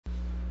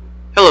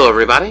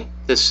everybody.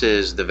 This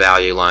is the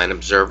Value Line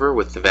Observer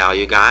with the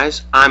Value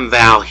Guys. I'm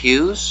Val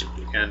Hughes.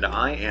 And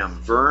I am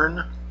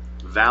Vern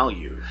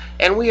Value.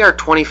 And we are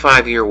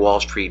 25-year Wall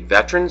Street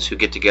veterans who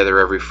get together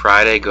every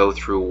Friday, go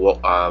through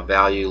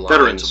Value Lines.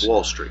 Veterans of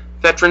Wall Street.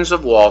 Veterans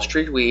of Wall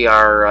Street. We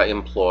are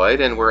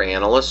employed, and we're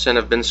analysts and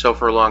have been so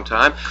for a long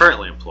time.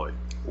 Currently employed.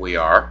 We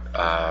are,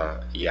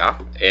 yeah.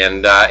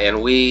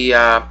 And we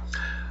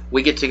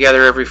get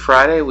together every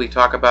Friday. We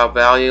talk about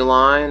Value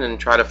Line and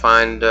try to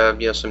find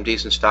some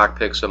decent stock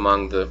picks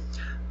among the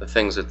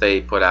things that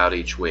they put out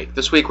each week.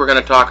 This week we're going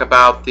to talk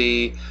about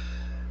the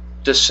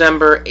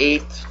December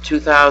 8th,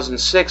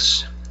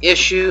 2006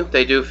 issue.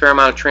 They do a fair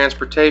amount of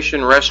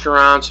transportation,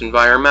 restaurants,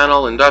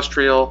 environmental,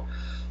 industrial.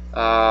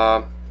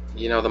 The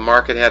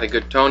market had a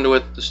good tone to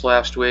it this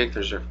last week.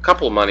 There's a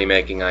couple of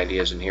money-making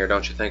ideas in here,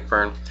 don't you think,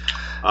 Vern?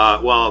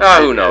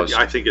 Who knows?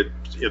 I think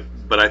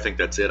but I think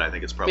that's it. I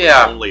think it's probably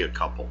only a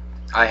couple.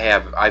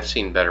 I've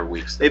seen better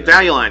weeks than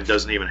Value Line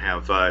doesn't even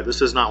have,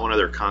 this is not one of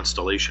their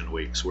constellation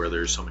weeks where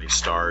there's so many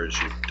stars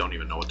you don't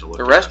even know what to look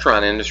at. The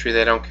restaurant industry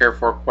they don't care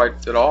for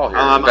quite at all here.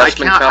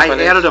 I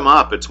added them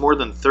up. It's more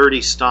than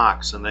 30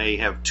 stocks, and they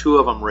have 2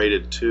 of them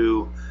rated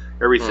 2.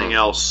 Everything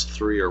else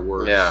 3 or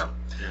worse. Yeah.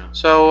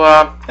 So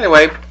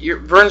anyway,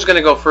 Vern's going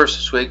to go first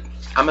this week.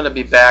 I'm going to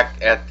be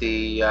back at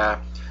the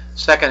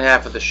second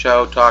half of the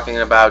show talking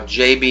about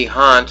J.B.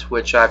 Hunt,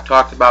 which I've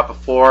talked about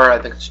before. I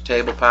think it's a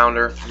table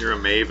pounder. You're a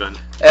maven.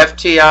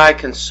 FTI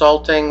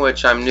Consulting,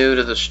 which I'm new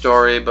to the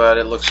story, but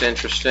it looks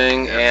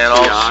interesting. FTI, and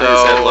also,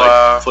 is that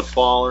like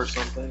football or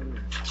something?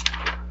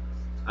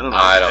 I don't know.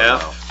 I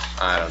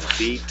don't know.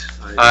 Feet.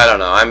 I don't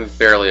know. I'm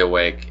barely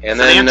awake. And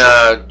then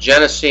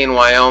Genesee,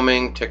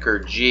 Wyoming, ticker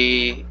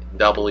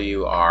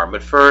GWR.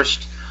 But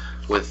first,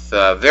 with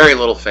very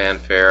little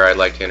fanfare, I'd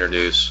like to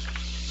introduce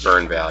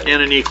Vern Value.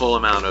 And an equal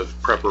amount of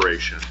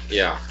preparation.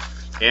 Yeah.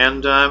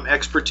 And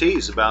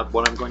expertise about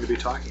what I'm going to be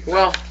talking about.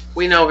 Well,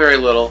 we know very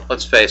little,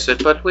 let's face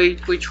it, but we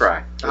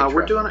try.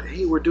 We're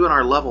doing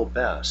our level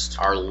best.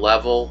 Our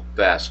level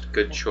best.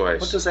 Good choice.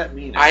 What does that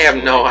mean? I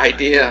have no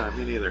idea.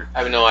 Me neither.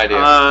 I have no idea.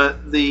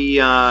 I'm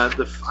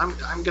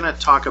going to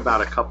talk about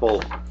a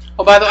couple.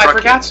 Oh, by the way, I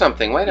forgot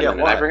something. Wait a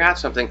minute. What? I forgot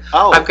something.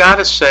 Oh. I've got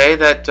to say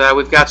that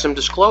we've got some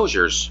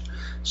disclosures.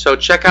 So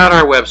check out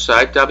our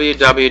website,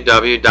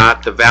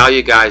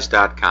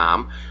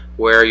 www.thevalueguys.com,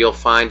 where you'll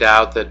find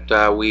out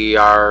that we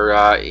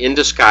are in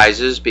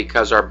disguises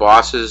because our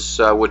bosses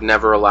would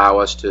never allow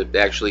us to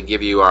actually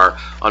give you our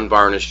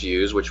unvarnished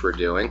views, which we're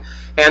doing.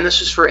 And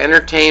this is for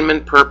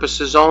entertainment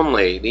purposes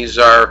only. These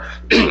are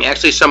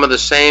actually some of the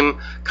same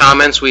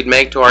comments we'd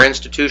make to our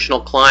institutional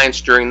clients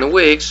during the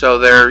week. So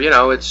they're,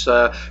 it's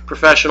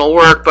professional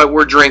work, but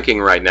we're drinking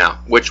right now,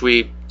 which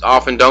we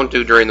often don't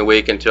do during the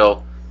week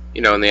until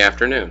in the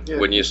afternoon,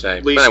 wouldn't you say?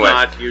 At least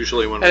not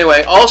usually when.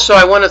 Anyway, also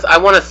I want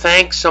to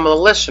thank some of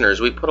the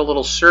listeners. We put a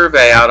little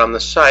survey out on the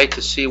site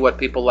to see what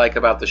people like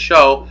about the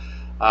show,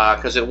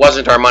 because it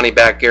wasn't our money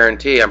back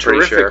guarantee. I'm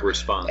pretty sure. Terrific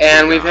response.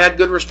 And we've had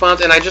good response.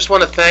 And I just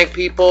want to thank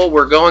people.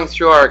 We're going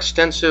through our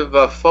extensive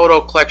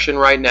photo collection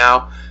right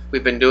now.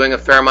 We've been doing a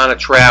fair amount of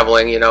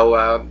traveling.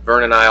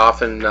 Vern and I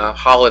often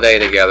holiday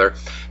together,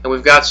 and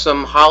we've got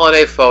some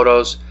holiday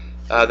photos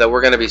that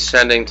we're going to be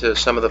sending to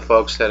some of the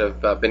folks that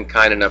have been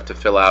kind enough to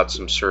fill out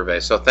some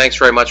surveys. So thanks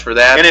very much for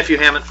that. And if you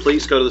haven't,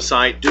 please go to the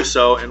site, do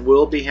so, and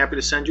we'll be happy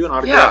to send you an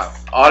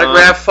autograph. Yeah,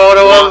 autograph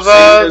photo of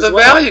the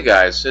Value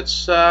Guys.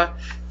 It's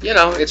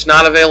it's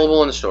not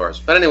available in the stores.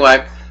 But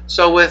anyway,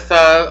 so with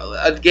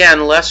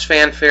again less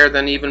fanfare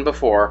than even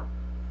before,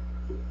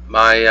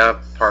 my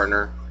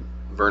partner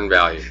Vern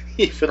Value.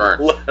 Even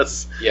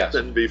less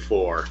than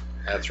before.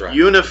 That's right.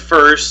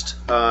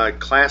 UniFirst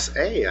Class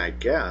A, I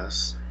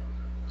guess.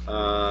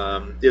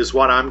 Is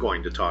what I'm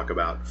going to talk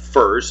about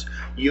first.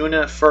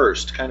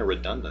 UniFirst, kind of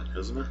redundant,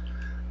 isn't it?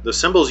 The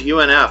symbol's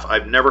UNF.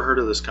 I've never heard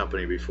of this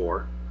company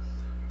before.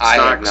 I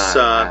have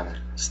not.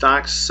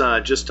 Stocks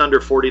just under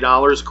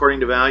 $40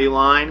 according to Value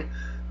Line.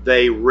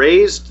 They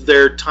raised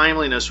their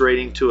timeliness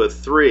rating to a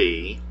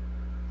 3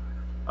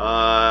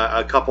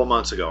 a couple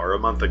months ago, or a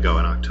month ago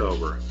in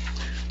October.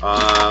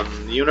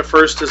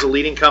 UniFirst is a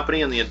leading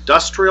company in the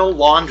industrial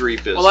laundry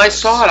business. Well, I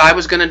saw it. I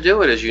was going to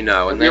do it, as you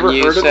know. And have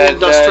you ever heard of the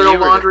industrial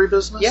laundry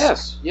business?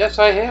 Yes,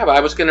 I have. I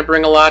was going to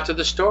bring a lot to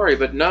the story,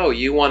 but no,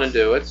 you want to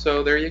do it,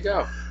 so there you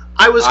go.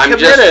 I was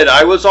committed.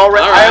 I was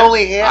already.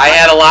 Right. I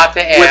had a lot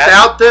to add.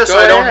 Without this,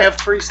 I don't have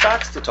 3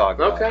 stocks to talk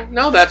about. Okay,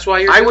 no, that's why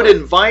you're. I would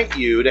invite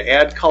you to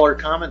add color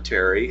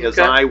commentary as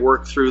I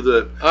work through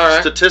the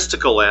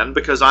statistical end,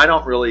 because I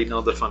don't really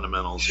know the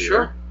fundamentals here.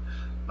 Sure.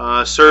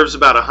 Serves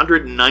about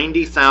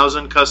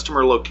 190,000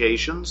 customer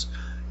locations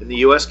in the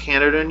U.S.,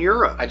 Canada, and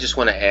Europe. I just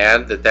want to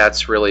add that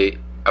that's really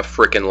a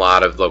frickin'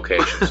 lot of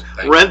locations.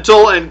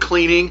 Rental and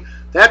cleaning,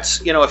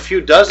 that's a few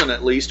dozen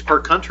at least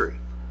per country.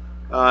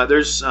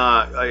 There's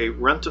a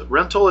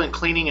rental and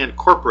cleaning and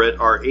corporate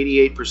are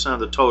 88% of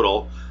the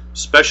total.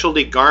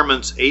 Specialty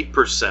garments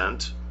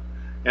 8%,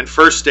 and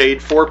first aid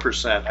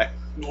 4%. I'd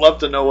love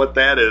to know what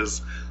that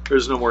is.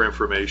 There's no more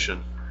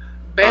information.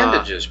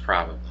 Bandages,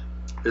 probably.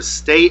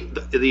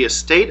 the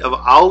estate of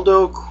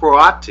Aldo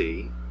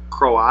Croati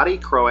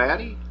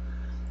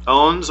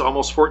owns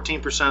almost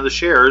 14% of the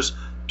shares,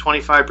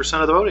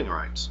 25% of the voting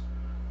rights.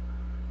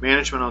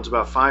 Management owns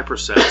about 5%.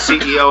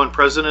 CEO and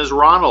president is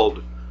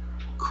Ronald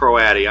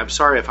Croati. I'm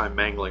sorry if I'm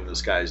mangling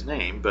this guy's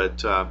name,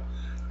 but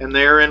and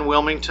they're in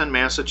Wilmington,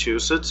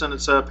 Massachusetts, and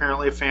it's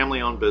apparently a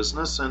family-owned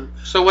business. And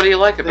so, what do you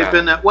like about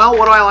it? Well,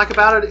 what do I like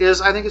about it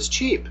is I think it's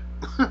cheap,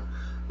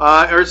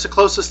 or it's the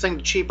closest thing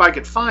to cheap I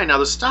could find. Now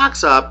the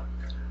stock's up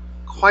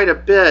quite a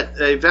bit.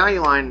 A value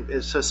line,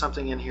 it says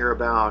something in here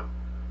about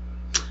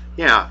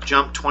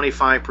jumped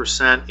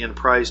 25% in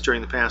price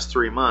during the past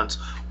 3 months.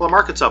 Well, the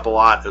market's up a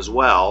lot as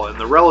well, and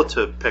the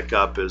relative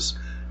pickup is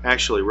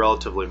actually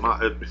relatively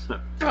well, it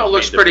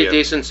looks pretty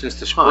decent since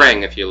the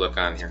spring if you look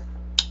on here.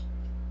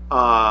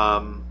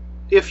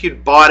 If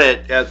you'd bought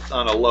it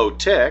on a low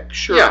tick,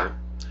 sure. Yeah,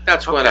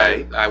 that's what I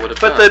would have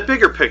done. But the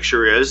bigger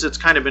picture is it's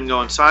kind of been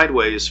going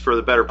sideways for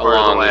the better part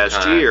of the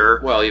last year.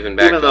 Well, even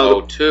back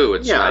to 02,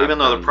 it's not. Even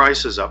though the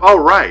price is up. Oh,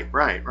 right.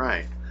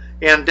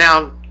 And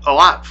down a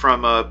lot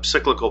from a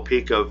cyclical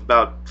peak of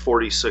about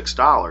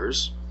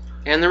 $46.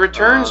 And the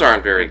returns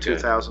aren't very good.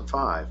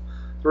 2005.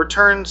 The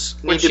returns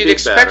need Which to you'd be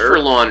expect better. for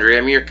laundry.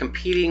 I mean, you're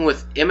competing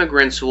with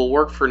immigrants who will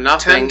work for 10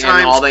 nothing,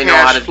 times and all they know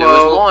cash how to do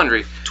flow, is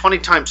laundry. 20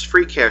 times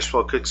free cash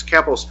flow because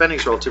capital spending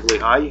is relatively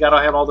high. You got to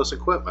have all this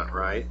equipment,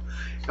 right?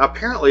 Now,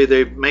 apparently,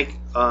 they make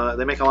a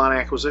lot of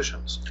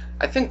acquisitions.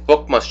 I think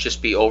book must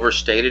just be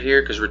overstated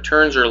here because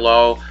returns are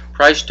low,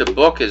 price to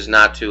book is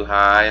not too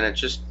high, and it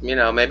just,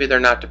 maybe they're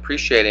not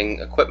depreciating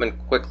equipment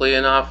quickly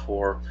enough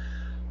or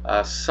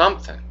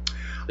something.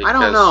 I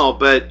don't know,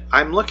 but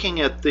I'm looking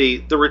at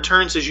the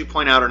returns, as you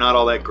point out, are not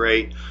all that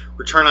great.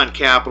 Return on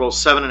capital,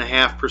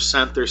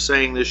 7.5% they're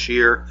saying this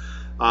year,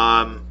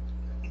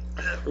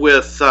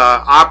 with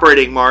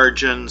operating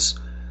margins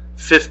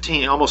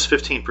almost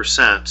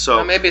 15%. So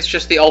well, maybe it's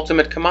just the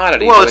ultimate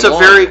commodity. Well, it's a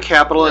very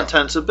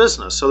capital-intensive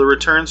business, so the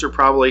returns are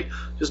probably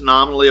just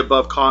nominally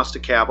above cost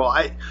of capital.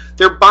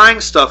 They're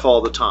buying stuff all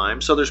the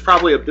time, so there's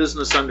probably a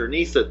business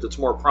underneath it that's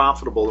more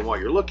profitable than what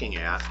you're looking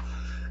at.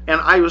 And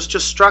I was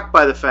just struck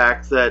by the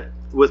fact that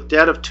with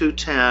debt of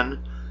 210,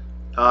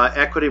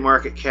 equity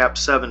market cap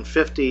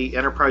 750,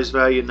 enterprise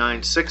value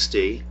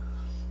 960,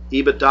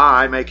 EBITDA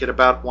I make it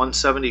about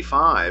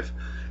 175,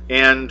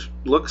 and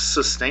looks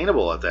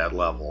sustainable at that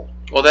level.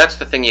 Well, that's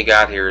the thing you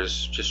got here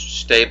is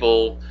just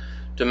stable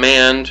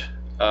demand.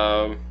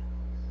 But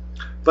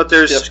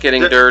there's stuff's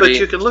getting dirty. But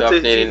you can look.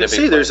 You can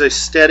see there's a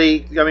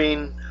steady. I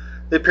mean,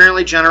 it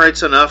apparently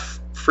generates enough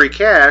free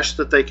cash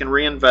that they can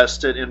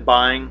reinvest it in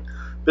buying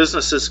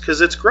businesses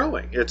because it's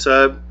growing. It's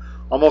a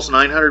almost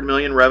 900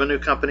 million revenue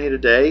company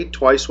today,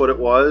 twice what it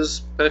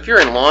was. But if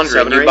you're in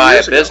laundry and you buy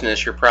a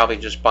business, you're probably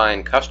just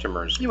buying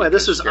customers. Anyway,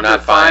 this is under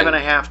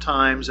 5.5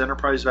 times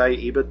enterprise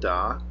value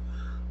EBITDA.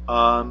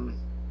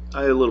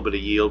 A little bit of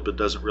yield, but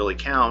doesn't really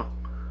count.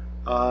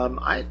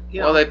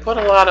 Well, they put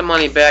a lot of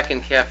money back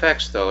in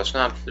CapEx, though. There's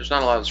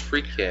not a lot of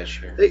free cash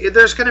here.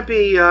 There's going to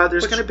be What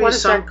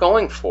is that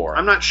going for?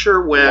 I'm not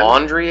sure when.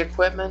 Laundry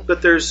equipment.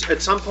 But there's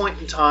at some point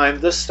in time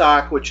this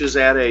stock, which is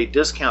at a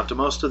discount to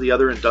most of the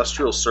other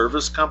industrial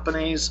service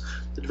companies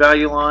that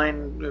Value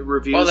Line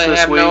reviews this week. Well, they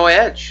have no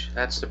edge.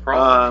 That's the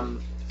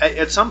problem.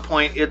 At some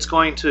point, it's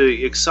going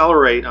to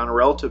accelerate on a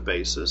relative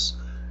basis,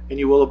 and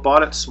you will have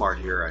bought it smart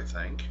here, I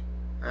think.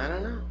 I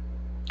don't know.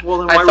 Well,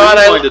 then why were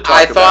you going to talk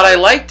about it? I thought I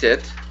liked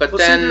it, but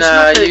then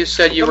you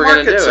said you were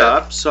going to do it. The market's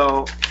up,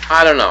 so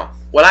I don't know.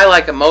 What I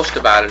like most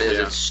about it is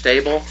it's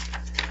stable,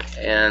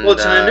 and well,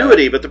 it's an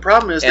annuity. But the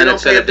problem is they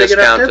don't pay a big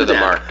enough dividend. To the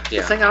market.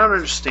 Yeah. The thing I don't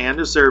understand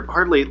is they're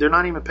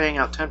not even paying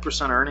out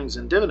 10% earnings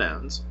in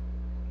dividends.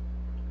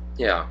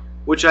 Yeah.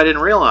 Which I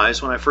didn't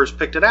realize when I first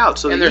picked it out.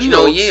 So and there's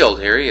no yield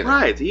here either.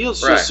 Right, the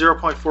yield's just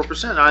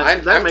 0.4%.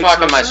 I'm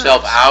talking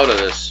myself out of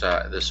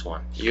this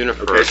one.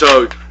 Universe. Okay,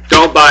 so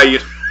don't buy.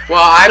 Well,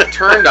 I've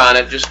turned on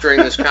it just during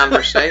this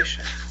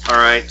conversation. All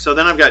right, so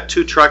then I've got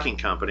two trucking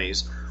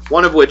companies,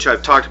 one of which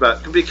I've talked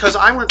about because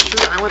I went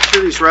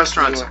through these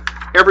restaurants,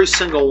 every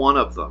single one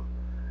of them,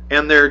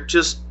 and they're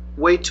just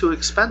way too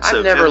expensive.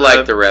 I've never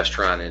liked the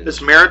restaurant industry.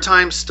 This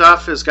maritime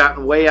stuff has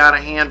gotten way out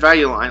of hand.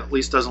 Value Line at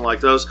least doesn't like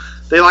those.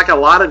 They like a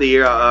lot of the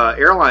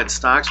airline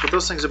stocks, but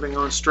those things have been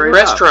going straight up.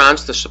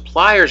 Restaurants, the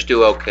suppliers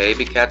do okay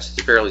because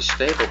it's fairly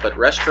stable, but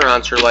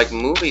restaurants are like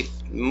movies.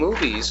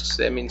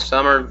 I mean,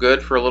 some are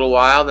good for a little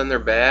while, then they're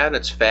bad.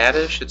 It's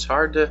faddish. It's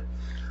hard to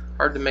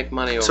make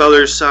money over. So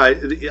there's I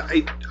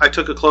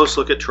took a close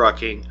look at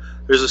trucking.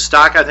 There's a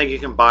stock I think you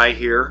can buy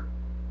here.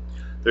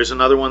 There's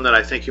another one that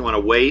I think you want to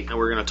wait, and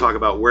we're going to talk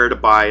about where to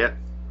buy it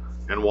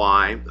and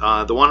why.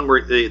 The one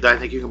that I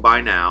think you can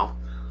buy now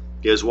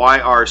is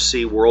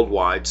YRC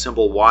Worldwide,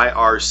 symbol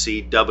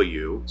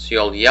YRCW. It's the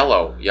old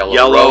yellow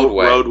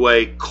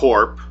Roadway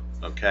Corp.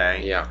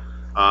 Okay. Yeah.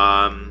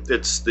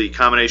 It's the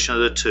combination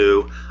of the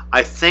two.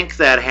 I think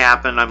that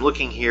happened. I'm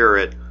looking here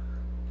at,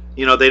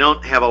 they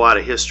don't have a lot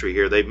of history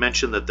here. They've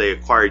mentioned that they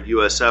acquired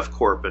USF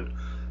Corp in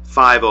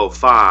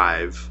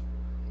 505,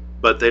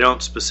 but they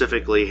don't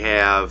specifically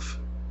have,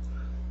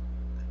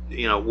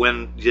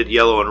 when did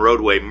Yellow and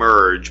Roadway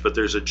merge? But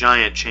there's a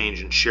giant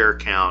change in share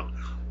count,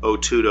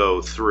 '02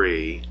 to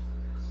 '03.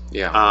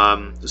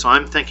 Yeah. So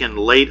I'm thinking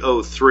late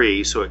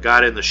 '03. So it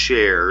got in the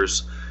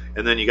shares,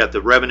 and then you got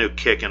the revenue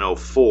kick in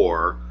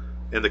 '04,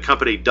 and the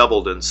company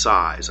doubled in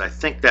size. I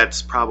think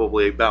that's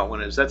probably about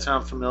when. Does that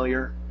sound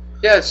familiar?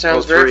 Yeah, it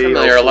sounds very 03,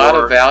 familiar. A lot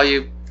 04. of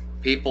value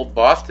people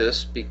bought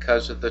this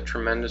because of the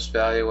tremendous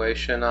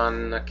valuation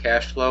on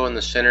cash flow and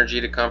the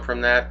synergy to come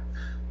from that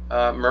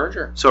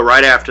merger. So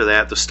right after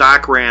that, the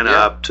stock ran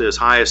Yeah. up to as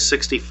high as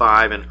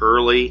 65 in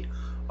early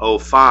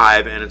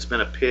 '05, and it's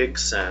been a pig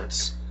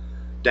since.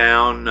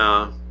 Down,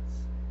 at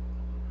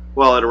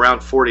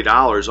around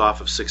 $40 off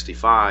of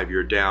 65,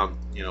 you're down,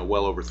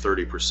 well over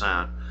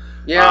 30%.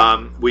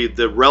 Yeah.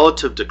 The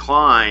relative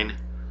decline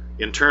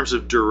in terms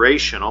of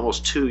duration,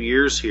 almost 2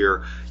 years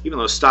here, even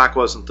though stock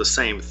wasn't the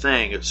same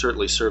thing, it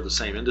certainly served the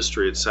same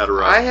industry,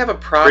 etc. I have a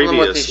problem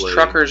with these previously.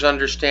 truckers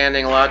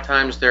understanding a lot of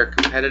times their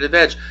competitive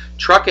edge.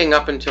 Trucking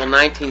up until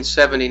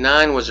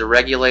 1979 was a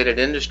regulated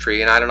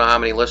industry, and I don't know how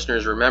many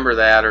listeners remember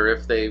that or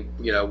if they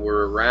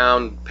were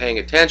around paying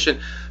attention.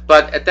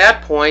 But at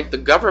that point, the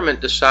government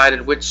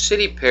decided which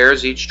city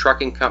pairs each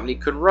trucking company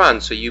could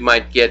run. So you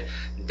might get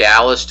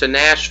Dallas to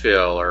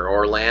Nashville or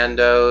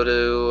Orlando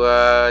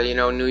to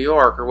New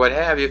York or what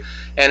have you.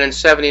 And in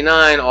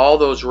 '79, all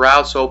those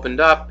routes opened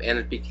up, and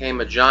it became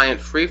a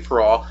giant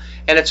free-for-all.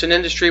 And it's an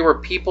industry where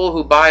people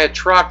who buy a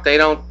truck, they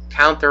don't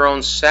count their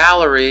own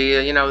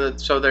salary,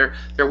 so they're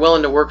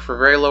willing to work for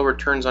very low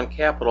returns on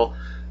capital.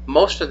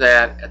 Most of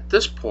that at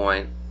this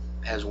point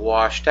has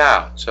washed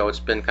out. So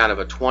it's been kind of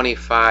a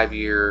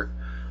 25-year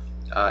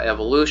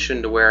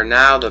evolution to where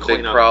now the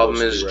big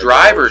problem is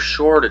driver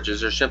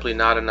shortages. There's simply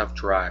not enough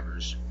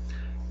drivers.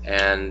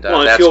 And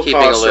that's fuel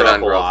keeping a costs lid are on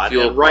up a growth. lot.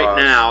 Fuel And right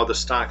costs. now, the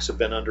stocks have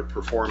been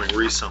underperforming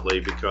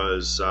recently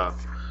because the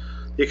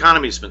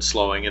economy's been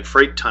slowing and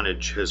freight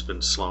tonnage has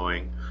been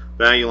slowing.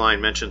 Value Line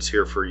mentions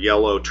here for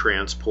Yellow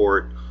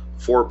Transport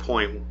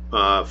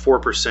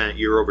 4.4%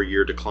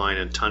 year-over-year decline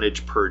in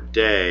tonnage per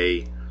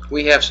day.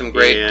 We have some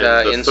great in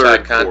the inside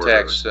third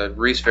contacts.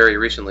 Very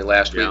recently,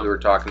 last week, Yeah. we were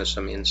talking to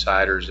some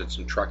insiders at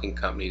some trucking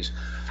companies,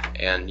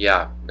 and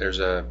yeah, there's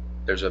a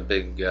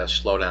big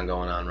slowdown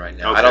going on right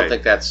now. Okay. I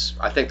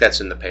think that's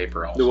in the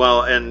paper also.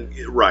 Well, and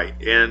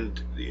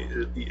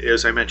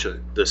as I mentioned,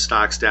 the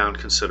stock's down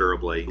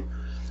considerably.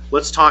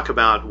 Let's talk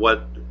about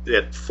what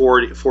at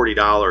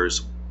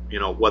 $40,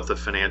 what the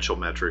financial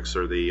metrics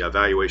or the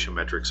valuation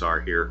metrics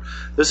are here.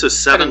 This is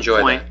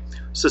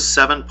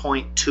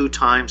 7.2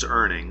 times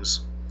earnings,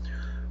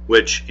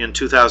 which in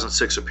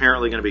 2006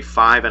 apparently going to be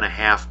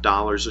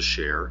 $5.50 a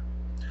share.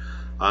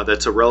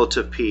 That's a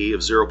relative P of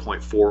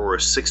 0.4 or a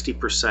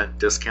 60%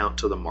 discount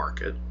to the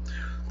market.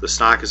 The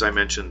stock, as I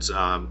mentioned,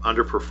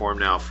 underperformed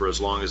now for as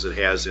long as it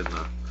has in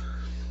the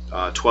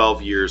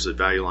 12 years that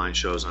Value Line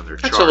shows on their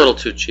chart. That's a little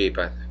too cheap,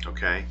 I think.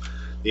 Okay.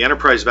 The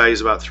enterprise value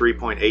is about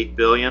 $3.8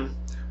 billion.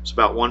 It's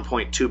about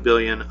 $1.2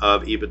 billion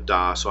of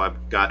EBITDA. So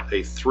I've got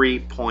a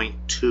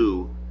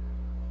 3.2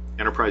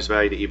 enterprise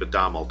value to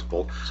EBITDA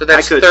multiple. So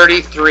that's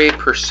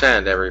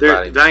 33%,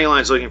 everybody. Value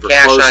Line's looking for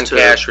cash close on to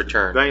cash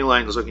return. Value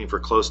Line is looking for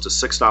close to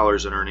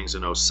 $6 in earnings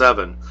in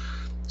 '07.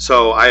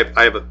 So I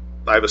have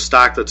a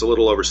stock that's a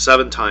little over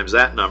 7 times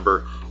that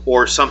number,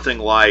 or something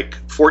like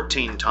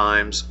 14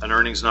 times an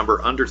earnings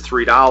number under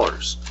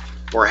 $3,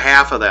 or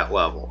half of that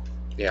level.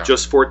 Yeah.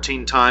 Just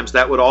 14 times,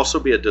 that would also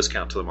be a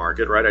discount to the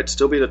market, right? I'd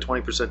still be at a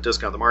 20%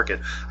 discount to the market.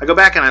 I go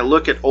back and I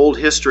look at old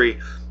history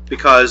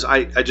because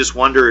I just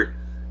wonder,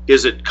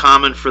 is it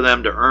common for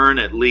them to earn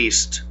at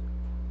least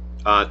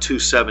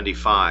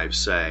 275,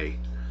 say?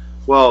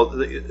 Well,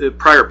 the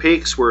prior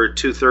peaks were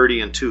 230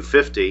 and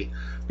 250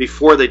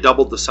 before they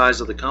doubled the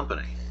size of the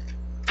company.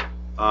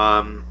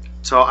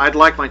 So I'd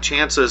like my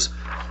chances.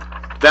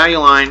 Value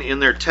Line in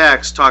their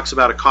text talks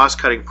about a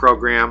cost-cutting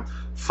program.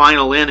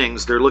 Final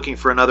innings, they're looking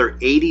for another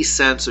 80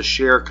 cents a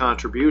share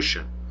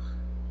contribution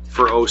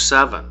for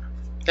 '07.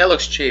 That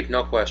looks cheap,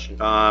 no question.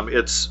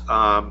 It's with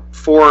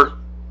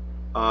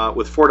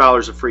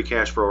 $4 of free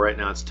cash flow right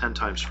now, it's 10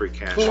 times free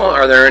cash flow.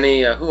 Are there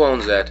any? Who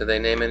owns that? Do they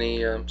name any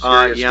serious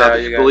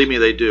value guys? Believe me,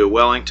 they do.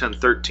 Wellington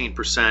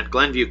 13%,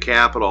 Glenview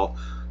Capital,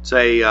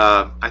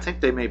 I think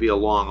they may be a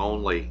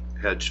long-only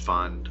hedge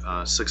fund,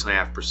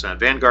 6.5%.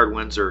 Vanguard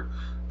Windsor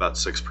about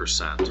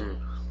 6%.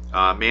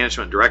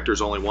 Management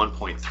directors only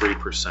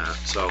 1.3%.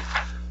 So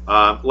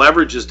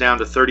leverage is down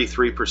to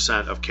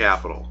 33% of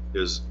capital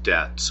is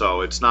debt.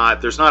 So it's not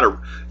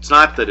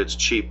that it's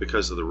cheap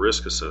because of the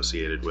risk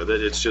associated with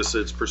it. It's just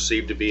it's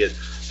perceived to be at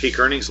peak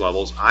earnings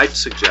levels. I'd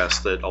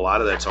suggest that a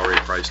lot of that's already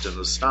priced in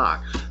the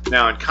stock.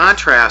 Now, in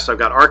contrast, I've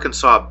got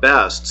Arkansas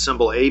Best,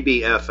 symbol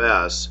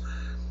ABFS.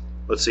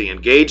 Let's see,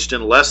 engaged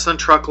in less than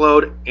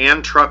truckload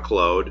and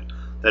truckload.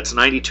 That's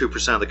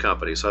 92% of the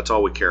company, so that's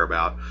all we care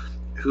about.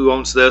 Who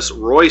owns this?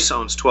 Royce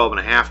owns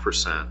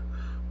 12.5%.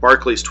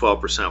 Barclays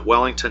 12%.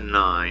 Wellington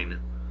 9%.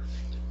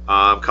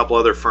 A couple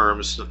other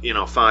firms,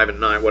 5 and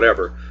 9,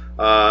 whatever.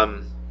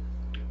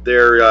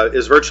 There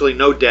is virtually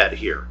no debt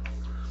here.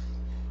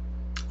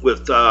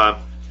 With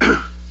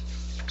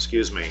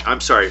excuse me.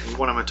 I'm sorry.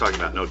 What am I talking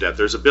about? No debt.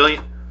 There's $1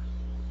 billion.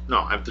 No,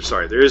 I'm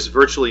sorry. There is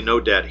virtually no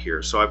debt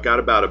here. So I've got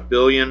about $1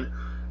 billion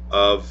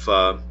of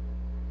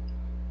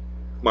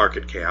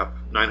market cap,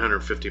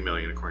 950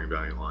 million according to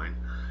Value Line,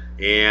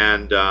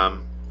 and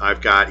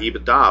I've got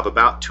EBITDA of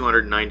about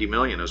 290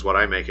 million is what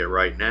I make it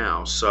right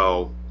now.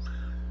 So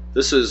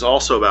this is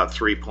also about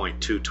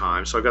 3.2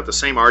 times. So I've got the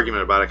same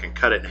argument about I can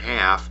cut it in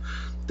half.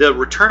 The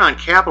return on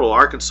capital,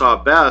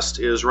 Arkansas Best,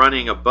 is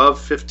running above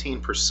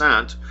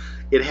 15%.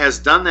 It has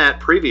done that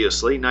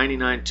previously,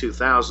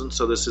 99-2000,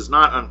 so this is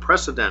not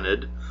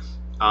unprecedented,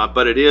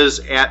 but it is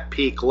at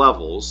peak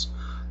levels.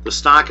 The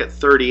stock at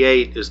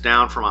 38 is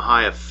down from a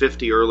high of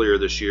 50 earlier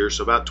this year,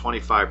 so about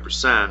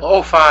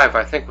 25%. 05,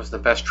 I think, was the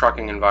best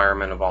trucking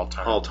environment of all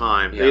time. All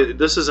time. Yeah.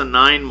 This is a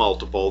 9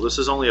 multiple. This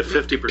is only a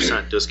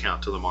 50%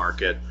 discount to the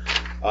market.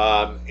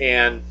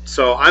 And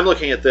so I'm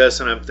looking at this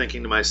and I'm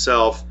thinking to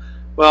myself,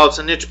 well, it's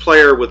a niche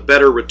player with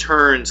better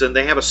returns, and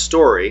they have a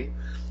story.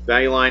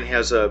 Value Line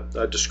has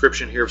a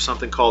description here of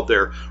something called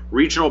their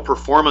regional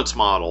performance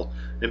model.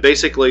 And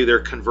basically, they're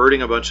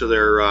converting a bunch of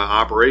their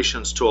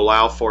operations to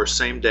allow for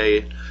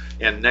same-day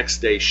and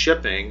next-day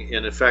shipping,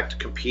 in effect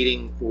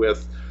competing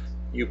with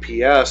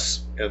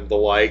UPS and the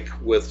like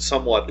with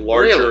somewhat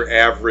larger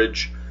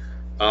average.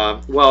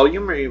 Well, you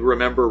may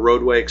remember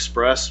Roadway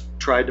Express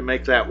tried to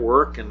make that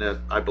work, and that,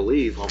 I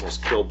believe,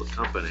 almost killed the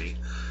company.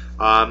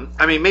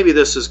 I mean, maybe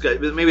this is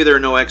good. Maybe there are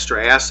no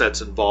extra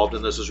assets involved,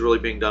 and this is really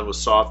being done with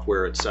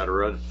software,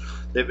 etc.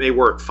 It may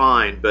work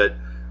fine, but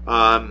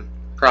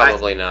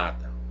probably not.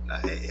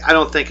 I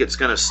don't think it's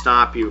going to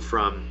stop you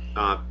from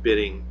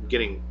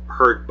getting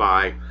hurt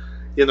by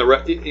the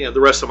rest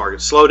of the market.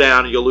 Slow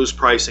down, and you'll lose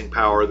pricing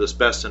power. This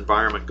best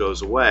environment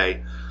goes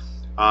away.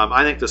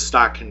 I think the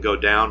stock can go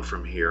down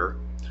from here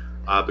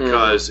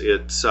because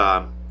it's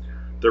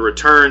the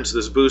returns.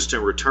 This boost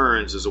in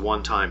returns is a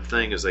one-time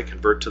thing as they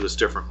convert to this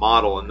different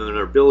model, and then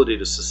their ability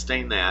to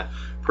sustain that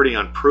pretty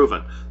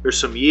unproven. There's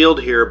some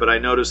yield here, but I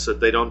noticed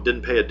that they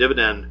didn't pay a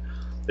dividend.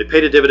 They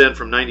paid a dividend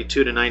from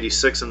 92 to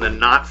 96 and then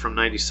not from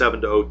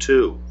 97 to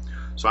 02.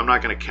 So I'm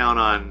not going to count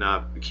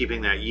on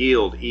keeping that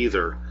yield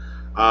either.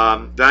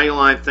 Value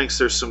Line thinks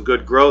there's some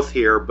good growth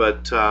here,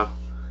 but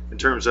in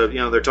terms of,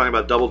 they're talking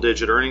about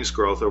double-digit earnings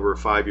growth over a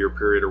 5-year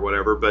period or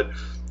whatever, but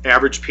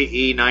average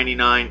PE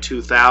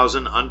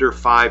 99-2000, under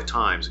 5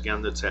 times.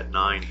 Again, that's at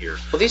 9 here.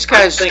 Well, these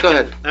guys, go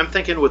ahead. I'm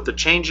thinking with the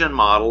change in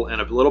model and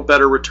a little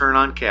better return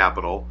on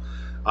capital,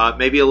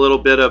 maybe a little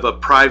bit of a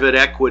private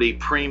equity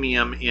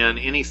premium in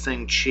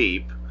anything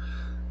cheap,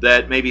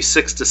 that maybe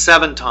 6 to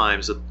 7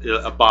 times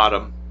a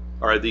bottom,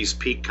 or these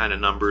peak kind of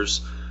numbers,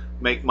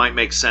 might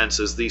make sense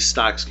as these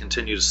stocks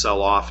continue to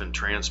sell off in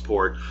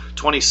transport.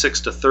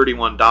 $26 to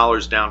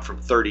 $31 down from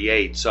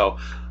 38. So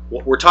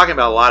we're talking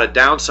about a lot of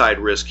downside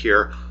risk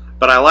here.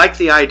 But I like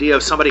the idea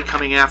of somebody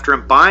coming after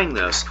and buying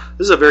this.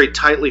 This is a very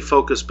tightly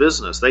focused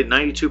business.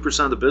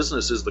 92% of the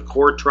business is the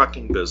core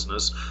trucking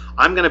business.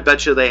 I'm going to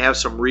bet you they have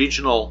some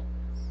regional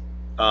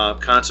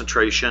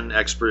concentration,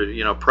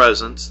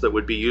 presence that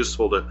would be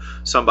useful to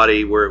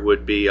somebody where it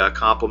would be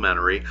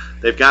complementary.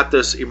 They've got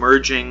this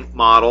emerging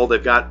model.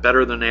 They've got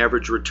better than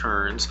average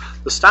returns.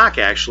 The stock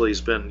actually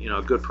has been,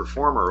 a good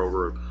performer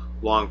over a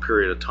long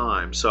period of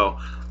time. So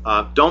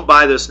don't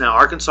buy this now.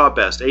 Arkansas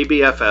Best,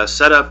 ABFS,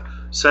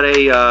 set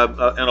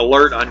an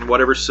alert on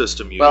whatever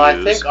system you use. Well,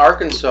 I think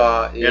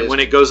Arkansas is... And when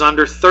it goes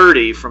under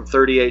 30 from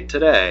 38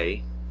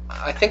 today...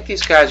 I think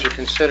these guys are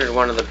considered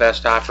one of the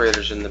best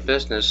operators in the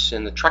business.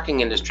 In the trucking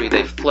industry,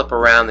 they flip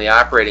around the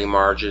operating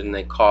margin and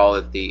they call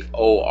it the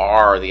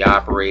OR, the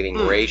operating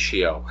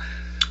ratio.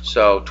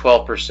 So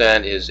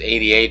 12% is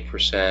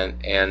 88%,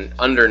 and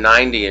under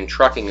 90 in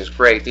trucking is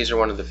great. These are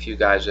one of the few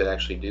guys that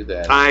actually do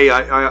that.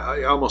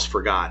 I almost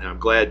forgot, and I'm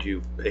glad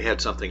you had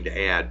something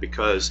to add,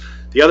 because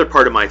the other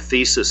part of my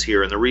thesis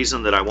here, and the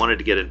reason that I wanted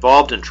to get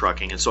involved in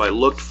trucking, and so I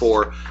looked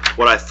for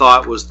what I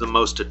thought was the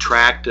most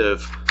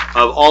attractive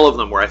of all of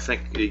them, where I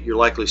think you're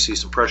likely to see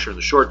some pressure in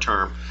the short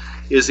term,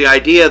 is the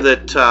idea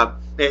that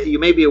you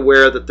may be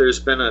aware that there's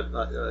been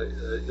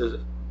a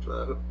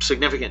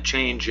significant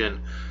change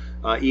in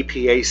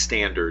EPA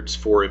standards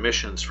for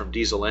emissions from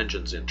diesel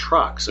engines in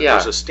trucks. And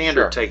there's a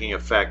standard taking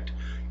effect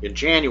in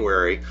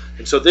January.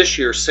 And so this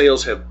year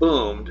sales have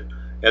boomed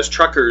as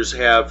truckers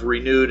have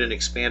renewed and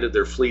expanded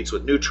their fleets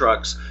with new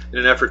trucks in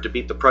an effort to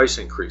beat the price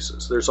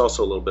increases. There's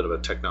also a little bit of a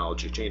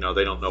technology. They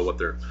don't know what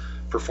their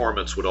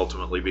performance would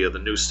ultimately be of the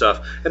new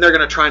stuff. And they're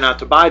going to try not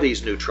to buy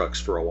these new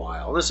trucks for a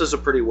while. And this is a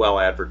pretty well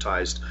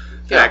advertised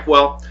fact.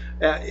 Well,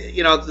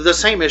 the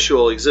same issue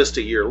will exist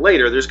a year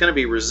later. There's going to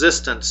be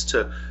resistance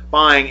to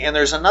buying, and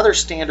there's another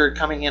standard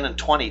coming in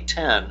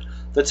 2010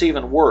 that's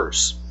even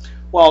worse.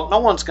 Well, no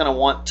one's going to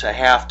want to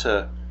have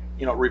to,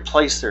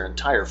 replace their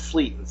entire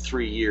fleet in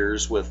 3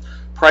 years with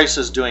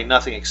prices doing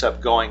nothing except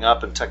going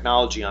up and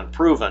technology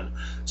unproven.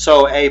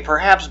 So a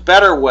perhaps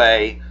better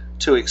way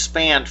to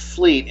expand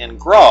fleet and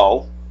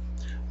grow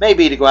may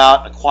be to go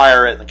out and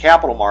acquire it in the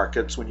capital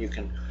markets when you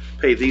can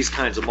pay these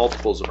kinds of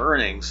multiples of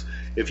earnings,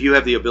 if you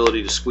have the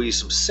ability to squeeze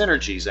some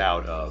synergies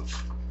out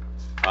of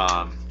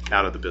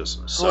out of the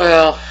business. So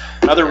Well,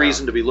 another yeah.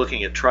 reason to be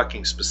looking at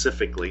trucking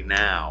specifically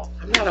now.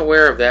 I'm not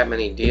aware of that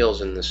many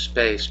deals in this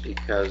space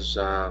because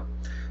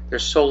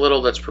there's so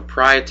little that's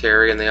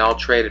proprietary, and they all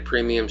trade at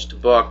premiums to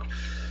book.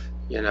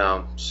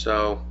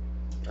 So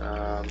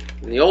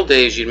in the old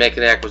days, you'd make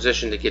an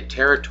acquisition to get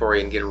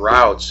territory and get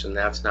routes, and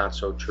that's not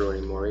so true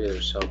anymore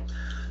either. So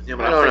Yeah,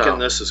 but I I'm don't thinking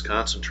know. this is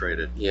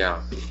concentrated.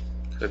 Yeah,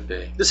 could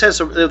be. This has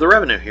the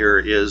revenue here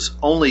is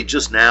only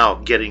just now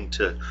getting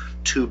to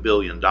 $2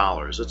 billion.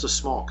 It's a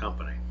small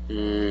company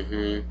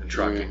Mm-hmm. in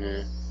trucking.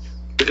 Mm-hmm.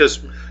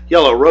 Because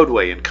Yellow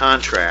Roadway, in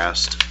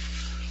contrast,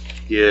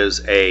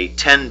 is a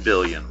 $10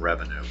 billion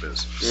revenue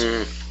business.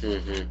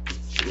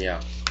 Mm-hmm. Yeah.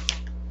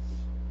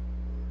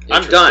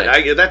 I'm done.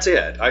 Interesting. That's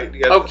it.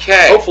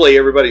 Okay. Hopefully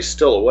everybody's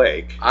still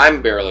awake.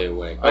 I'm barely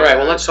awake. All right,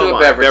 well, let's do a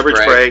beverage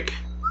break.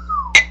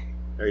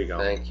 There you go.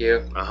 Thank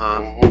you.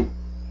 Uh-huh.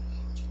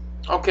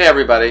 Okay,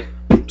 everybody.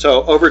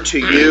 So over to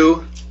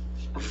you,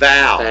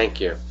 Val.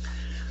 Thank you.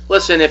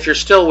 Listen, if you're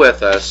still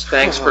with us,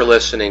 thanks for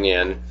listening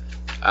in.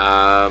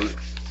 I'm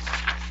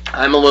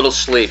a little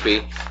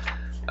sleepy.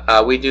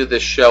 We do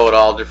this show at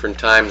all different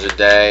times of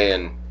day,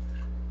 and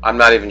I'm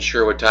not even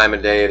sure what time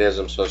of day it is.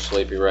 I'm so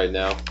sleepy right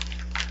now.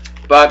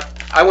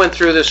 But I went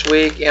through this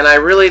week, and I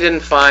really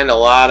didn't find a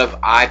lot of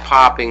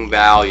eye-popping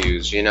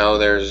values.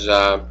 There's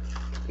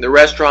the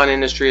restaurant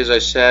industry, as I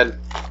said,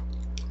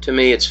 to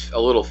me it's a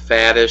little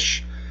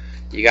faddish.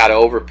 You got to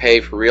overpay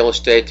for real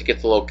estate to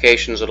get the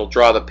locations that'll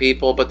draw the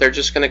people, but they're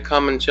just going to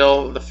come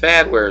until the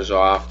fad wears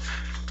off.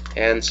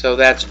 And so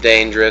that's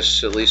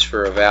dangerous, at least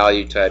for a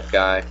value type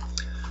guy.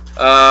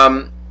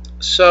 I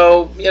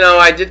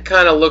did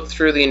kind of look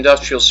through the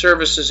industrial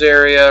services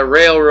area,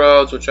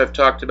 railroads, which I've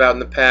talked about in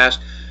the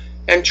past,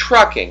 and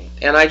trucking.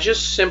 And I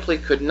just simply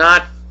could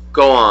not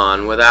go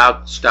on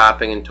without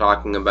stopping and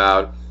talking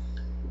about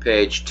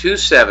page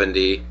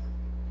 270,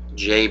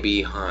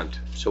 J.B. Hunt.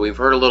 So we've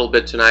heard a little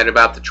bit tonight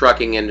about the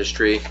trucking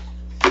industry.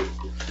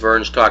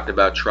 Vern's talked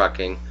about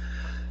trucking.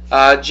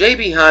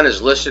 J.B. Hunt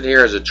is listed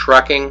here as a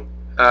trucking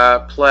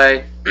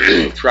play,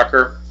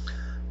 trucker.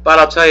 But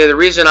I'll tell you, the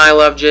reason I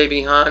love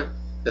J.B. Hunt,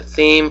 the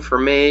theme for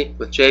me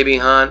with J.B.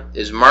 Hunt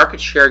is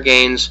market share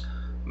gains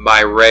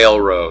by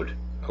railroad.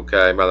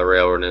 Okay, by the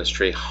railroad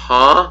industry.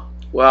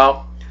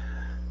 Well,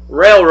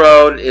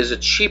 railroad is a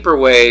cheaper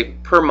way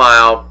per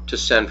mile to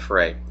send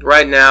freight.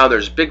 Right now,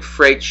 there's big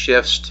freight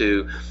shifts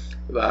to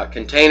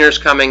containers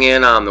coming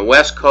in on the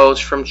West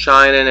Coast from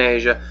China and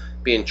Asia,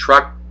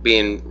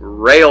 being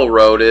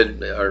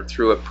railroaded or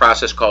through a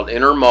process called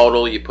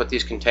intermodal. You put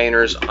these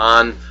containers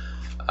on,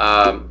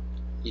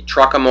 you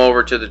truck them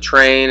over to the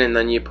train, and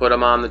then you put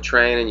them on the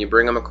train and you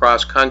bring them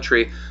across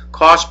country.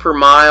 Cost per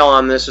mile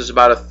on this is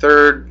about a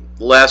third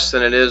less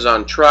than it is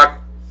on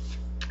truck.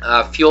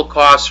 Fuel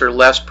costs are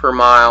less per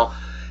mile,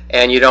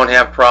 and you don't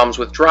have problems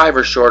with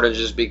driver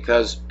shortages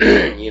because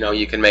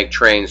you can make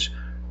trains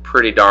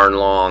pretty darn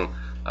long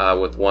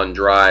with one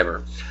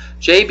driver.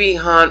 J.B.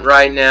 Hunt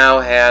right now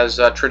has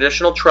a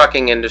traditional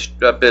trucking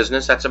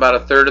business. That's about a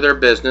third of their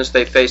business.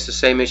 They face the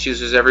same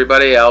issues as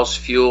everybody else: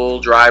 fuel,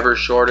 driver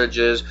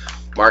shortages,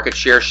 market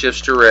share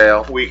shifts to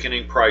rail,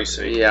 Weakening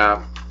pricing.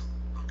 yeah,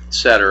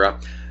 etc.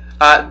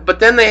 But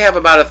then they have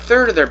about a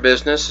third of their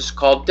business is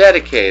called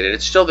dedicated.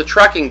 It's still the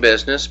trucking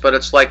business, but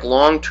it's like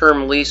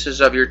long-term leases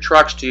of your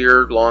trucks to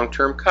your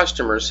long-term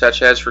customers,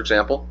 such as, for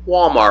example,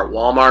 Walmart.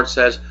 Walmart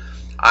says,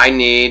 I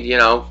need,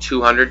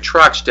 200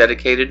 trucks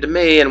dedicated to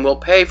me, and we'll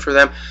pay for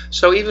them.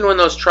 So even when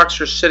those trucks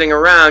are sitting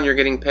around, you're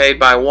getting paid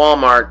by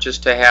Walmart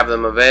just to have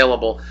them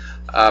available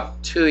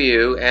to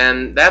you,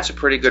 and that's a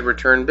pretty good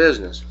return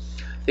business.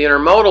 The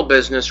intermodal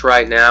business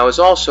right now is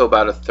also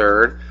about a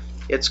third.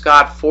 It's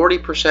got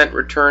 40%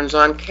 returns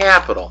on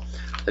capital.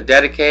 The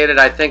dedicated,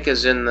 I think,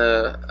 is in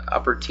the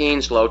upper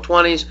teens, low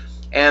 20s,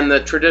 and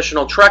the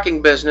traditional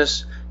trucking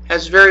business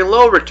has very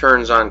low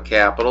returns on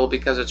capital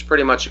because it's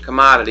pretty much a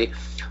commodity.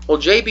 Well,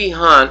 J.B.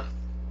 Hunt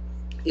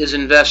is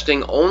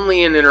investing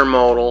only in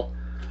intermodal.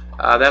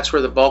 That's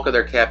where the bulk of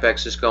their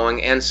CapEx is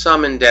going, and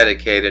some in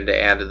dedicated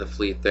to add to the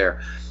fleet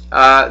there.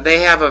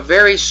 They have a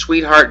very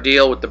sweetheart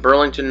deal with the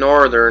Burlington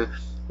Northern,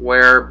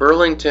 where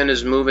Burlington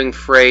is moving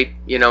freight,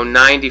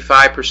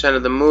 95%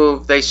 of the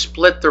move. They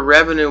split the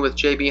revenue with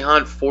J.B.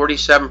 Hunt,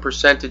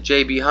 47% to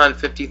J.B. Hunt,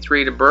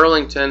 53% to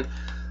Burlington.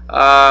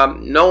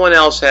 No one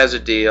else has a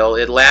deal.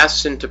 It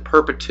lasts into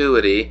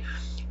perpetuity.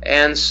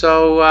 And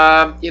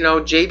so,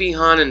 J.B.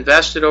 Hunt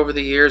invested over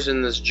the years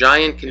in this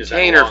giant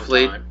container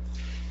fleet. Time?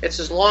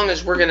 It's as long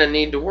as we're going to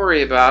need to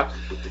worry about.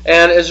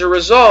 And as a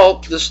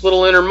result, this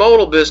little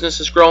intermodal business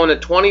is growing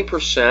at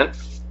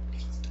 20%.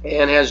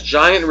 And has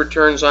giant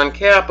returns on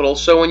capital.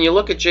 So when you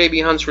look at J.B.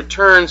 Hunt's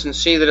returns and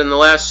see that in the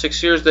last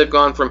 6 years they've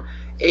gone from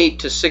 8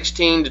 to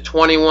 16 to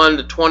 21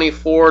 to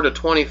 24 to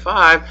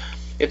 25,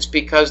 it's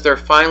because they're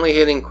finally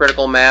hitting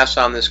critical mass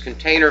on this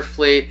container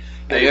fleet.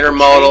 And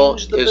intermodal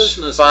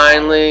is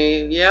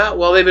finally,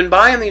 they've been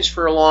buying these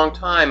for a long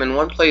time. And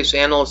one place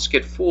analysts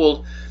get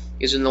fooled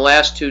is in the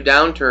last two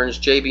downturns,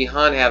 J.B.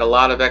 Hunt had a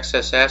lot of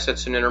excess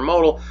assets in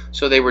intermodal,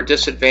 so they were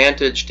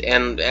disadvantaged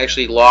and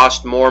actually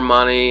lost more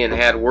money and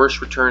had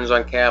worse returns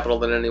on capital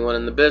than anyone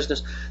in the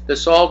business.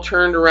 This all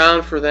turned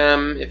around for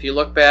them. If you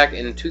look back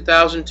in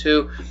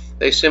 2002,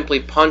 they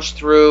simply punched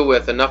through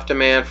with enough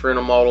demand for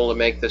intermodal to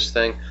make this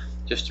thing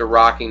just a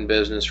rocking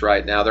business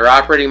right now. Their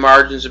operating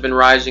margins have been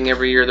rising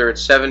every year. They're at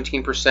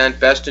 17%,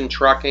 best in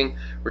trucking,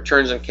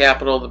 returns on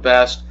capital the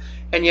best,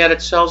 and yet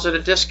it sells at a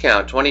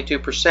discount,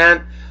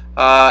 22%.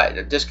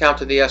 Discount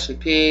to the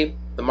S&P.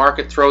 The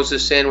market throws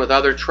this in with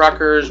other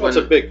truckers. Well, it's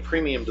a big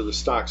premium to the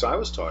stocks I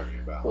was talking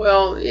about.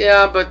 Well,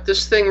 yeah, but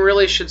this thing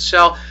really should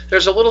sell.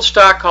 There's a little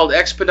stock called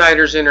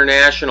Expeditors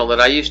International that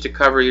I used to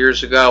cover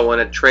years ago when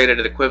it traded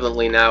at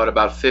equivalently now at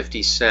about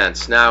 50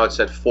 cents. Now it's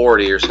at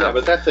 40 or something. Yeah,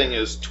 but that thing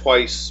is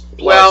twice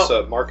plus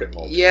market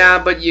multiple.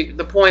 Yeah, but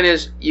the point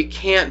is you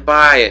can't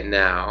buy it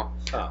now.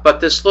 But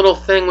this little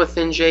thing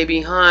within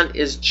J.B. Hunt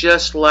is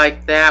just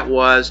like that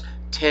was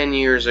 10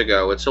 years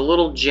ago. It's a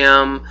little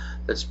gem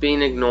that's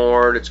being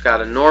ignored. It's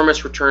got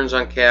enormous returns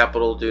on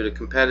capital due to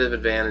competitive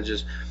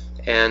advantages,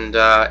 and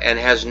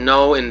has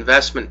no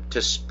investment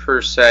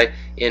per se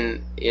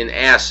in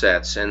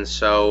assets, and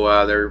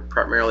so they're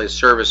primarily a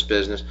service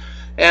business.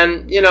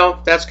 And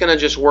that's going to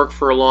just work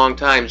for a long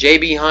time.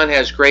 J.B. Hunt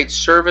has great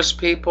service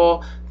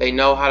people. They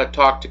know how to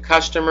talk to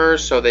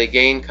customers, so they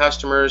gain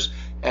customers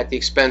at the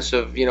expense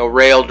of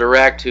Rail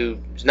Direct,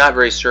 who's not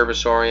very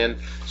service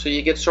oriented. So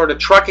you get sort of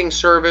trucking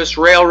service,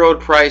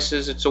 railroad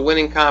prices. It's a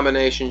winning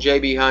combination.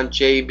 J.B. Hunt,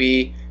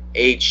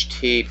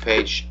 JBHT,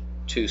 page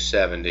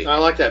 270. I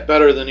like that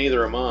better than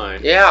either of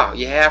mine. Yeah,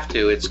 you have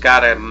to. It's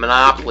got a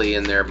monopoly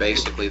in there,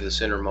 basically, this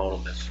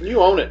intermodal business.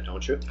 You own it,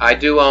 don't you? I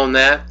do own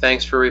that.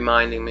 Thanks for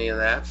reminding me of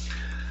that.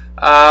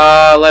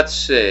 Let's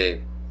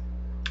see.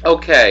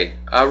 Okay,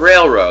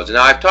 railroads.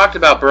 Now, I've talked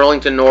about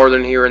Burlington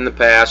Northern here in the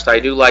past.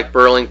 I do like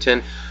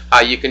Burlington.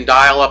 You can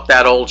dial up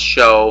that old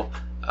show.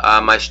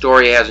 My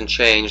story hasn't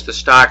changed. The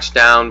stock's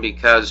down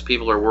because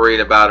people are worried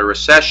about a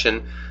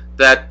recession.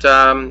 That,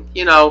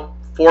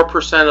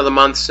 4% of the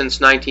months since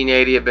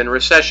 1980 have been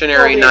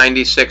recessionary,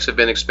 96 have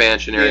been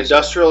expansionary. The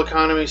industrial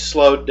economy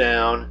slowed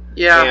down.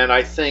 Yeah. And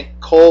I think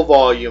coal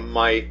volume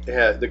might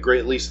have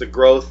at least the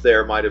growth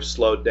there might have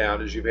slowed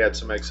down as you've had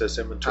some excess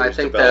inventory. I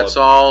think that's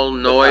all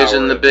noise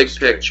in the big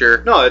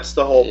picture. No, it's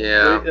the whole.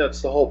 Yeah.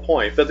 It's the whole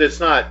point. But it's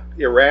not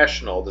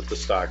irrational that the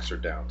stocks are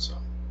down some.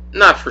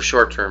 Not for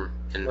short-term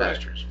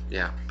investors. Right.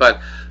 Yeah.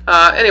 But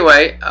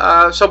anyway,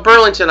 so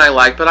Burlington I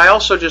like, but I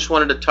also just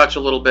wanted to touch a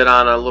little bit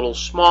on a little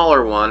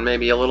smaller one,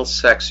 maybe a little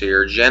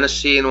sexier.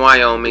 Genesee and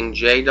Wyoming,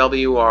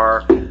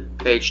 JWR,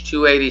 page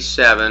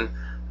 287.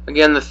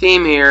 Again, the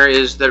theme here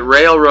is that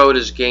railroad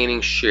is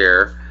gaining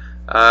share,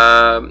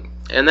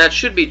 and that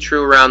should be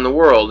true around the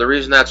world. The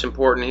reason that's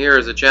important here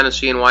is that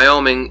Genesee and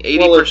Wyoming, 80%.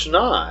 Well, it's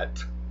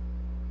not.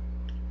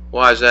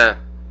 Why is that?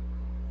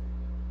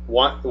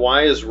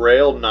 Why is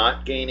rail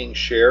not gaining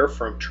share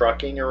from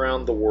trucking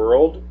around the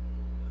world?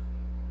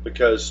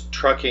 Because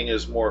trucking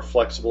is more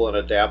flexible and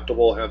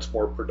adaptable, hence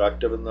more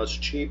productive and thus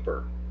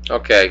cheaper.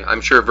 Okay,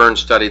 I'm sure Vern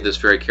studied this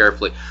very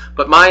carefully.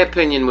 But my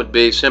opinion would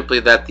be simply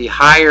that the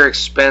higher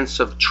expense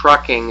of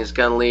trucking is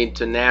going to lead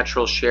to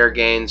natural share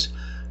gains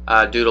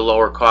due to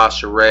lower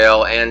costs of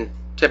rail and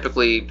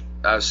typically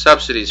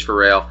subsidies for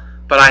rail.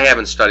 But I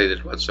haven't studied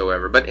it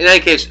whatsoever. But in any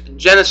case,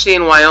 Genesee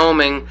and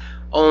Wyoming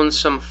own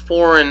some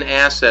foreign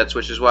assets,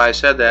 which is why I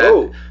said that.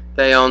 Oh.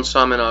 They own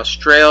some in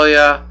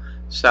Australia,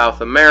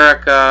 South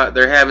America.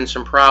 They're having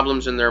some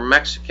problems in their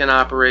Mexican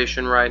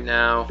operation right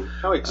now.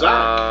 How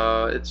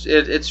exotic.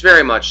 It's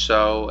very much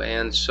so,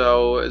 and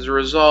so as a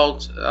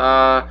result,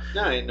 I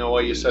didn't know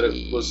why you said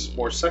it was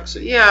more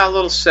sexy. Yeah, a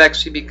little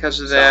sexy because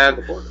of South that. of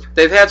the border.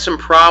 They've had some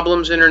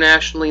problems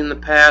internationally in the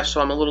past, so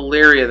I'm a little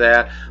leery of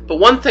that. But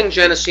one thing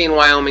Genesee and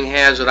Wyoming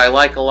has that I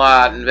like a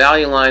lot, and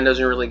Value Line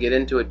doesn't really get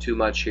into it too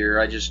much here.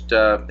 I just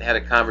had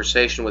a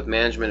conversation with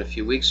management a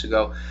few weeks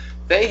ago.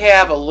 They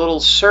have a little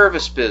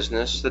service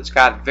business that's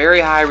got very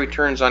high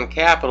returns on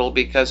capital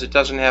because it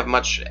doesn't have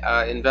much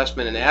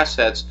investment in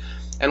assets.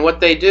 And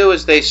what they do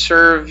is they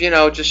serve,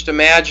 just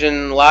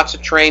imagine lots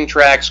of train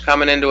tracks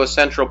coming into a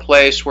central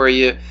place where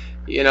you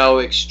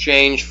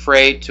exchange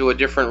freight to a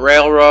different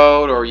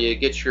railroad, or you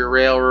get your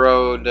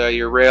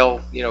rail,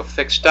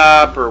 fixed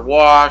up or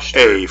washed.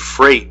 A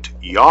freight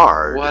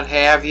yard. What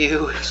have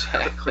you,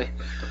 exactly.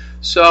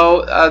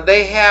 So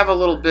they have a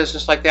little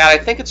business like that. I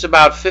think it's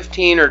about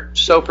 15% or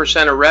so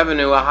of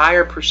revenue, a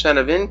higher percent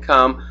of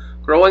income,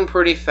 growing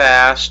pretty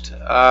fast.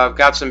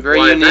 Got some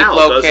very unique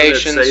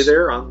locations. Doesn't it say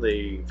there on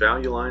the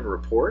Value Line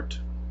report?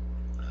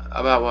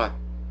 About what?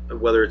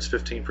 Whether it's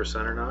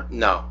 15% or not?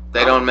 No,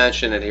 they don't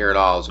mention it here at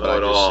all, is what I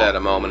just said a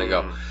moment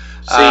ago.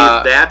 See,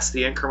 that's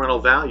the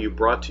incremental value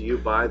brought to you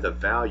by the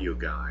Value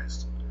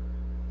Guys.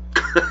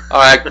 All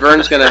right,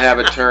 Vern's going to have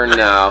a turn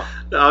now.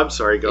 No, I'm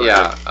sorry, go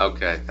ahead. Yeah,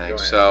 okay,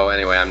 thanks. So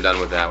anyway, I'm done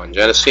with that one.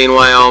 Genesee and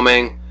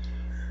Wyoming,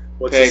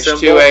 What's page the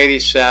symbol?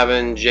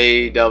 287,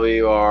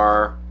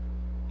 JWR.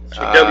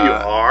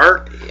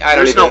 JWR?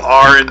 There's no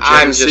R in Genesee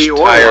I'm just or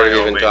tired of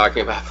Wyoming. even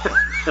talking about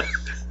that.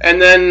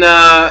 And then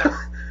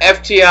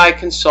FTI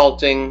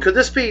Consulting. Could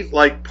this be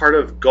like part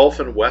of Gulf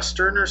and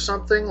Western or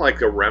something,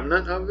 like a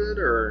remnant of it,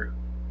 or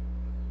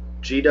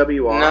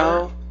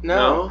GWR?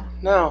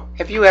 No.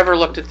 Have you ever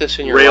looked at this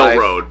in your life?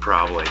 Railroad,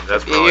 probably.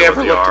 That's probably Have you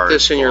ever what the looked R at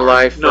this is in your for.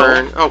 life, No.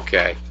 Vern?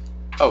 Okay.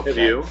 Have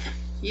you?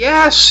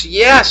 Yes,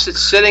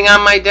 it's sitting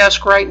on my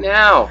desk right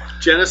now.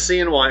 Genesee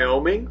and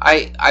Wyoming?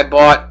 I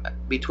bought,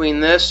 between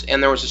this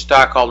and there was a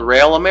stock called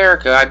Rail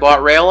America, I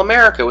bought Rail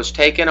America. It was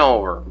taken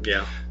over.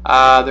 Yeah.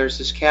 There's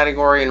this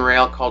category in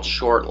rail called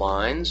short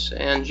lines,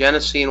 and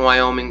Genesee and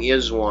Wyoming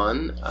is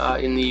one.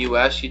 In the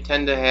U.S., you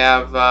tend to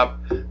have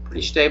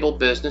pretty stable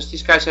business.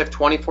 These guys have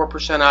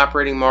 24%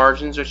 operating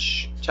margins,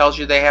 which tells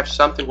you they have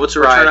something. What's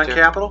the return on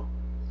capital?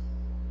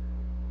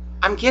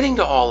 I'm getting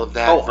to all of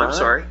that. Oh, Vern. I'm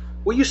sorry.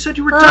 Well, you said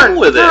you were done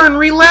with it. Vern,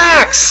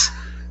 relax.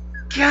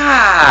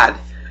 God,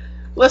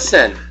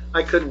 listen.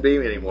 I couldn't be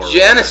any more.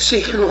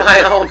 Genesee and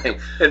Wyoming.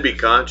 And be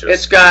conscious.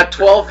 It's got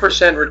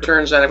 12%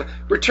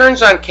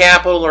 returns on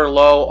capital are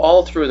low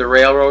all through the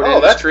railroad industry.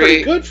 Oh, that's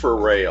pretty good for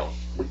rail.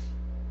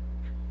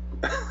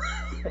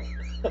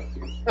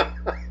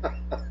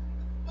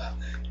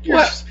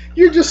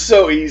 You're just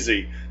so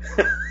easy.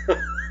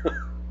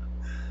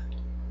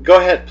 Go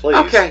ahead, please.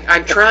 Okay,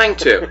 I'm trying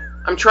to.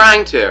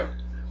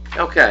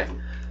 Okay.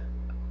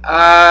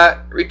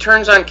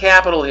 Returns on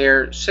capital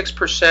here,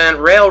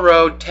 6%.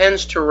 Railroad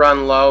tends to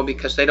run low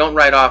because they don't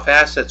write off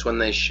assets when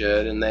they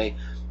should, and they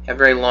have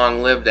very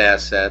long-lived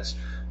assets.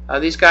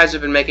 These guys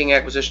have been making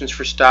acquisitions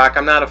for stock.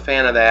 I'm not a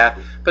fan of that,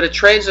 but it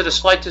trades at a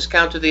slight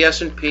discount to the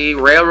S&P.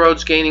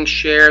 Railroad's gaining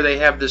share. They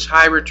have this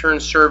high-return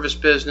service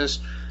business,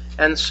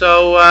 and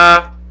so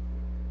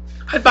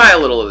I'd buy a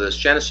little of this.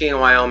 Genesee and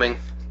Wyoming,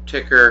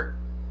 ticker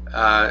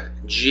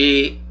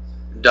GWR.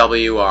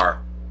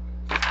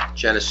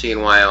 Genesee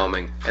and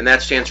Wyoming, and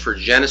that stands for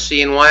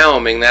Genesee and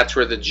Wyoming. That's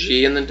where the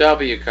G and the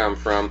W come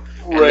from,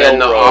 and then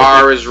the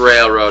R is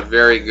railroad.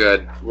 Very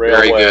good,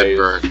 very good,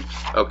 Vern.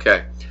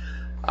 Okay,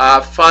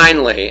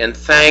 finally, and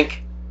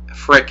thank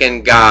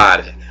frickin'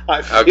 God.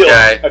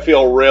 I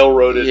feel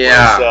railroaded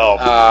myself.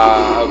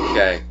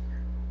 Okay,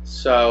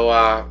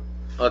 so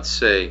let's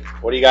see.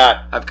 What do you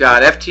got? I've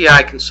got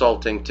FTI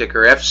Consulting,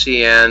 ticker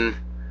FCN,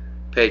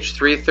 page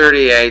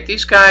 338.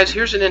 These guys,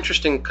 here's an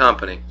interesting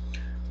company.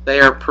 They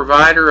are a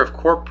provider of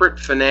corporate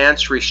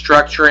finance,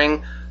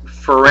 restructuring,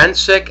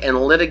 forensic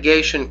and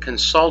litigation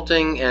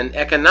consulting, and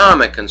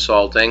economic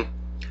consulting.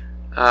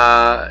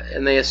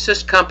 And they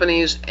assist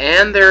companies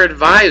and their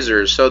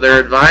advisors. So they're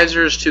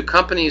advisors to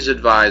companies'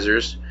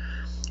 advisors.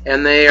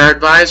 And they are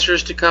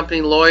advisors to company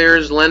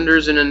lawyers,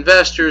 lenders, and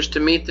investors to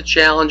meet the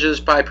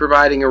challenges by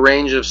providing a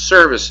range of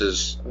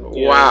services.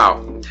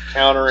 Wow.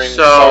 Countering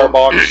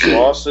Starbucks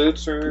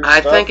lawsuits or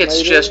I stuff, think it's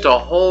maybe? just a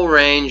whole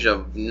range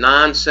of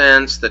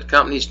nonsense that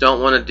companies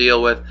don't want to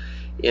deal with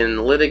in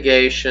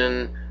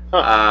litigation,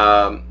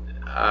 archival,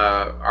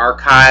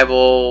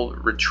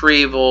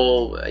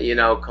 retrieval,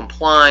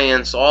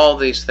 compliance, all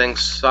these things,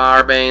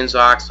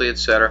 Sarbanes-Oxley,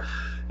 etc.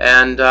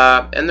 And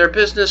their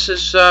business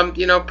is,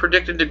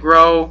 predicted to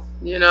grow,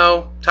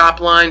 top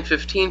line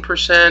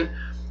 15%,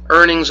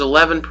 earnings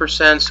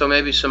 11%, so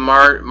maybe some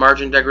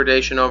margin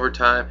degradation over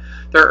time.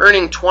 They're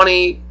earning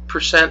 20%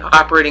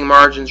 operating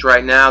margins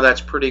right now.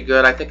 That's pretty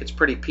good. I think it's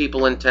pretty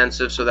people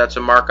intensive, so that's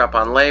a markup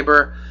on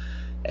labor.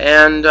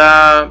 And,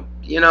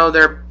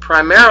 they're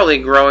primarily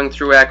growing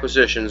through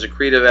acquisitions,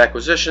 accretive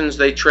acquisitions.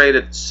 They trade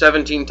at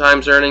 17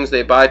 times earnings.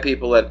 They buy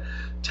people at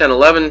 10,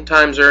 11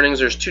 times earnings.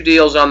 There's 2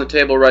 deals on the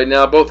table right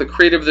now, both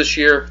accretive this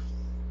year.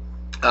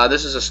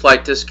 This is a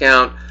slight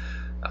discount,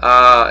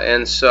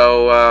 and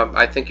so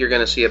I think you're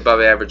going to see above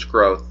average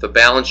growth. The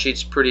balance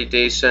sheet's pretty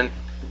decent.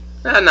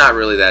 Not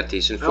really that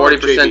decent.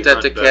 40%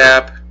 debt to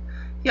cap.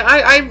 Yeah,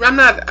 I'm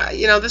not,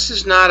 this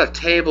is not a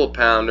table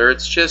pounder.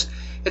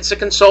 It's a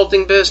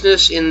consulting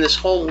business in this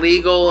whole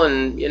legal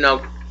and,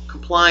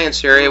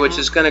 compliance area, which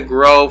is going to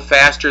grow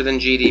faster than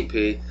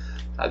GDP.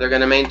 They're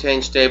going to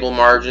maintain stable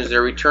margins.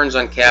 Their returns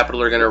on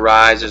capital are going to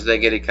rise as they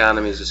get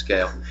economies of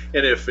scale.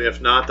 And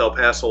if not, they'll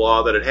pass a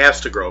law that it has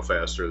to grow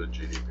faster than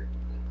GDP.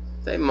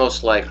 They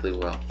most likely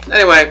will.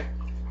 Anyway,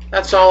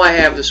 that's all I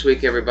have this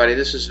week, everybody.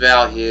 This is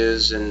Val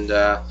Hughes, and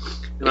if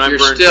you're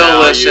still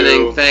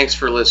listening, thanks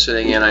for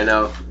listening in. I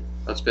know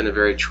it's been a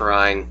very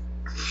trying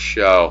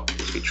show.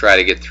 We try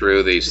to get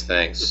through these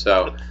things.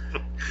 So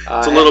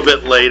it's a little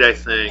bit late, I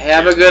think.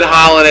 Have a good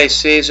holiday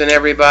season,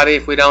 everybody,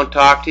 if we don't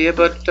talk to you.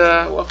 But,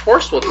 of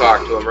course we'll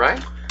talk to them,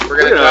 right? We're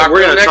going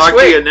to talk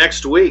to you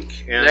next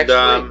week. And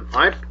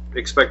I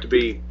expect to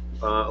be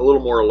a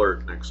little more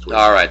alert next week.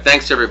 All right.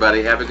 Thanks,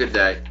 everybody. Have a good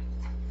day.